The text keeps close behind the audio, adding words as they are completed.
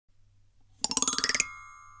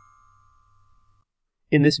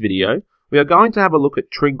In this video, we are going to have a look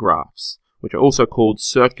at trig graphs, which are also called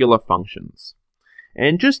circular functions.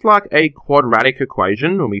 And just like a quadratic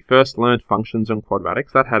equation, when we first learned functions and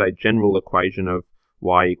quadratics, that had a general equation of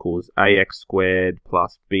y equals ax squared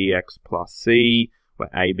plus bx plus c, where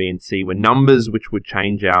a, b, and c were numbers which would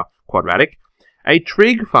change our quadratic. A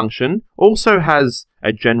trig function also has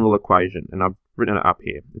a general equation, and I've written it up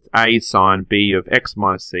here. It's a sine b of x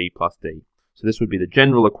minus c plus d. So this would be the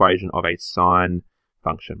general equation of a sine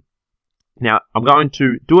function. Now, I'm going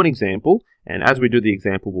to do an example, and as we do the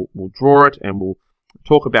example, we'll draw it and we'll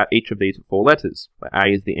talk about each of these four letters. Where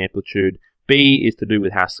a is the amplitude, b is to do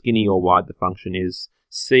with how skinny or wide the function is,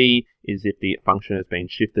 c is if the function has been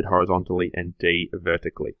shifted horizontally, and d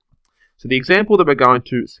vertically. So the example that we're going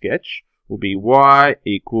to sketch will be y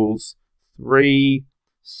equals 3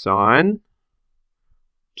 sine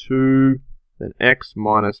 2, then x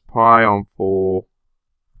minus pi on 4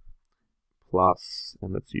 plus,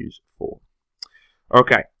 and let's use 4.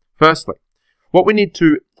 Okay, firstly, what we need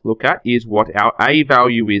to look at is what our a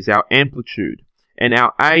value is, our amplitude. And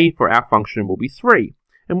our a for our function will be 3.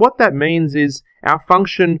 And what that means is our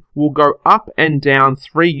function will go up and down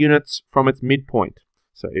 3 units from its midpoint.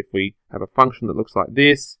 So if we have a function that looks like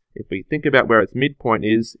this, if we think about where its midpoint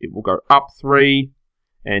is, it will go up 3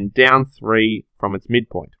 and down 3 from its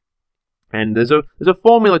midpoint. And there's a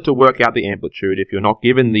formula to work out the amplitude if you're not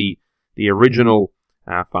given the original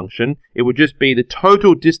function. It would just be the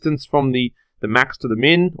total distance from the max to the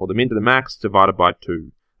min, or the min to the max, divided by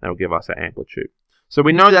 2. That will give us our amplitude. So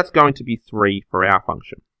we know that's going to be 3 for our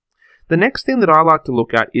function. The next thing that I like to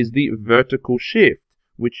look at is the vertical shift,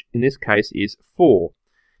 which in this case is 4.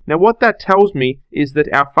 Now what that tells me is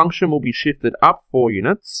that our function will be shifted up 4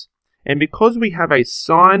 units, and because we have a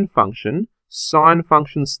sine functions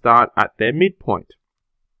start at their midpoint.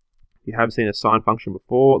 You have seen a sine function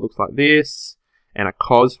before, it looks like this, and a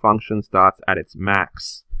cos function starts at its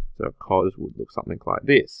max. So a cos would look something like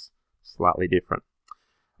this, slightly different.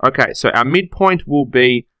 Okay, so our midpoint will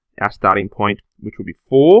be our starting point, which will be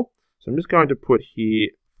 4. So I'm just going to put here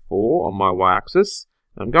 4 on my y-axis.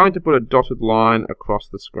 I'm going to put a dotted line across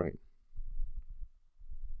the screen.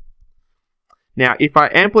 Now, if our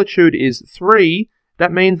amplitude is 3,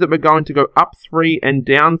 that means that we're going to go up 3 and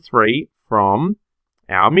down 3 from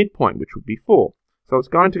our midpoint, which would be 4. So it's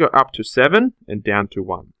going to go up to 7 and down to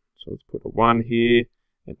 1. So let's put a 1 here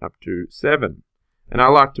and up to 7. And I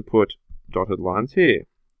like to put dotted lines here.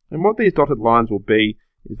 And what these dotted lines will be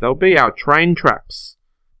is they'll be our train tracks.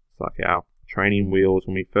 It's like our training wheels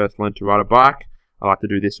when we first learned to ride a bike. I like to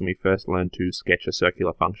do this when we first learned to sketch a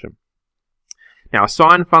circular function. Now, a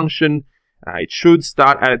sine function, it should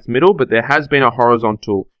start at its middle, but there has been a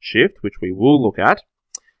horizontal shift, which we will look at.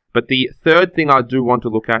 But the third thing I do want to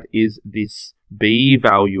look at is this b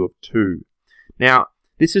value of 2. Now,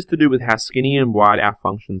 this is to do with how skinny and wide our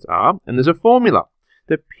functions are, and there's a formula.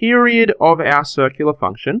 The period of our circular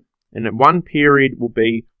function, and one period will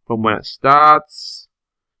be from when it starts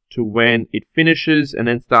to when it finishes and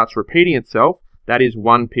then starts repeating itself. That is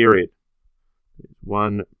 1 period.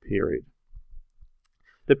 1 period.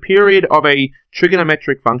 The period of a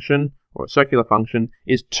trigonometric function, or a circular function,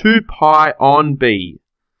 is 2 pi on b.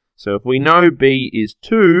 So if we know b is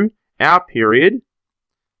 2, our period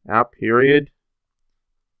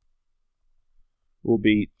will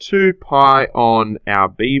be 2 pi on our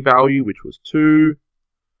b value, which was 2,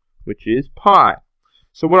 which is pi.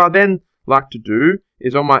 So what I then like to do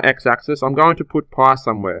is on my x-axis, I'm going to put pi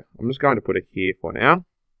somewhere. I'm just going to put it here for now.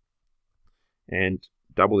 And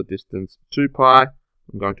double the distance, 2 pi.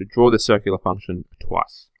 I'm going to draw the circular function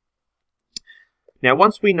twice. Now,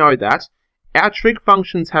 once we know that, our trig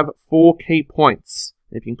functions have 4 key points.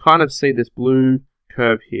 If you can kind of see this blue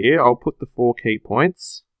curve here, I'll put the 4 key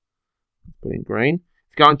points. Put in green.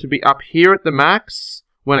 It's going to be up here at the max,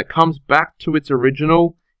 when it comes back to its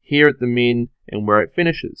original, here at the min, and where it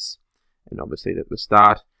finishes. And obviously that the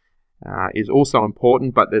start is also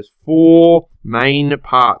important, but there's 4 main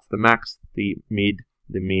parts: the max, the mid,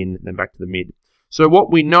 the min, then back to the mid. So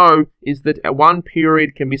what we know is that one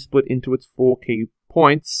period can be split into its 4 key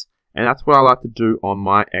points, and that's what I like to do on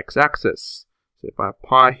my x-axis. So if I have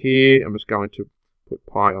pi here, I'm just going to put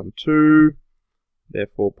pi on 2,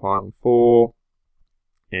 therefore pi on 4,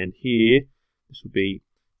 and here this will be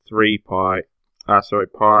 3 pi on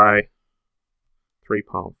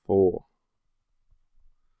 4.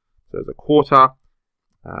 So there's a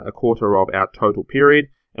quarter of our total period,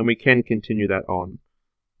 and we can continue that on.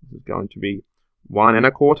 This is going to be 1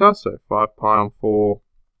 1/4, so 5 pi on 4.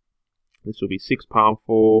 This will be 6 pi on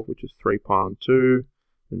 4, which is 3 pi on 2,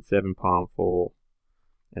 and 7 pi on 4,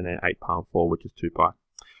 and then 8 pi on 4, which is 2 pi.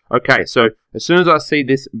 Okay, so as soon as I see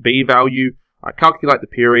this b value, I calculate the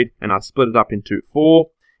period and I split it up into 4.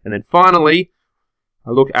 And then finally,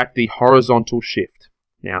 I look at the horizontal shift.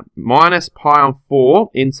 Now, minus pi on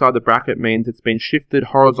 4 inside the bracket means it's been shifted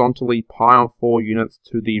horizontally pi on 4 units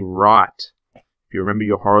to the right. If you remember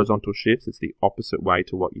your horizontal shifts, it's the opposite way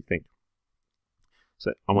to what you think.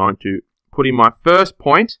 So I'm going to put in my first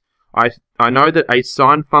point. I know that a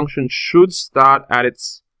sine function should start at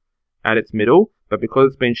its middle, but because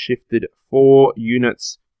it's been shifted 4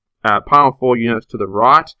 units, pi on 4 units to the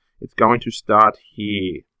right, it's going to start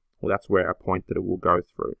here. Well, that's where I point that it will go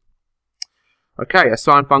through. Okay, a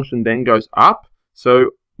sine function then goes up.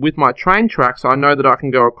 So with my train tracks, I know that I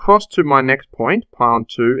can go across to my next point, pi on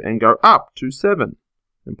 2, and go up to 7,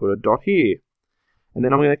 and put a dot here. And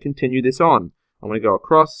then I'm going to continue this on. I'm going to go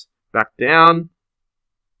across, back down,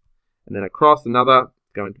 and then across another,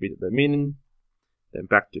 going to be to the min, then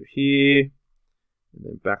back to here, and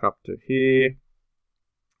then back up to here,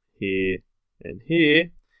 here, and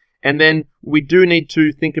here. And then we do need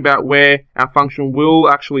to think about where our function will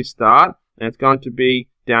actually start, and it's going to be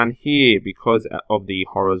down here because of the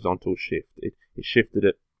horizontal shift. It shifted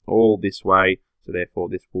it all this way, so therefore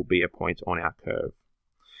this will be a point on our curve.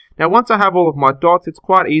 Now once I have all of my dots, it's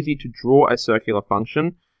quite easy to draw a circular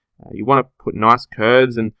function. You want to put nice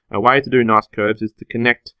curves, and a way to do nice curves is to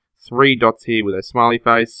connect 3 dots here with a smiley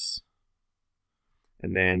face,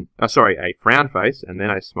 and then, a frown face, and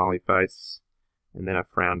then a smiley face, and then a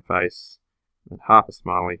frown face, and half a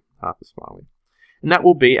smiley, half a smiley. And that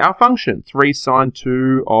will be our function, 3 sine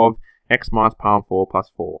 2 of x minus pi on 4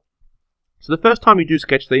 plus 4. So the first time you do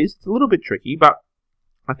sketch these, it's a little bit tricky, but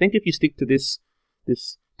I think if you stick to this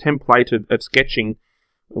template of sketching,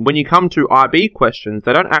 when you come to IB questions,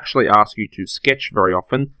 they don't actually ask you to sketch very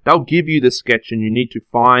often. They'll give you the sketch and you need to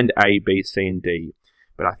find A, B, C, and D.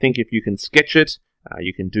 But I think if you can sketch it,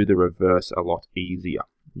 you can do the reverse a lot easier.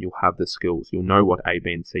 You'll have the skills. You'll know what A,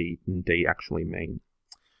 B, and C, and D actually mean.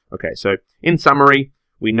 Okay, so in summary,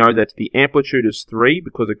 we know that the amplitude is 3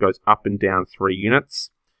 because it goes up and down 3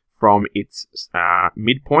 units from its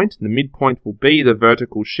midpoint. The midpoint will be the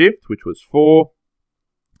vertical shift, which was 4.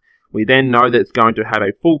 We then know that it's going to have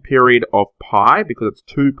a full period of pi because it's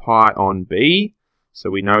 2 pi on B. So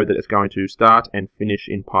we know that it's going to start and finish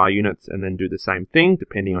in pi units and then do the same thing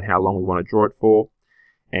depending on how long we want to draw it for.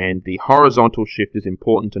 And the horizontal shift is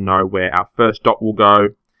important to know where our first dot will go,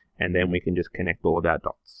 and then we can just connect all of our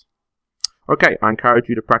dots. Okay, I encourage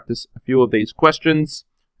you to practice a few of these questions,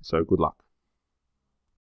 so good luck.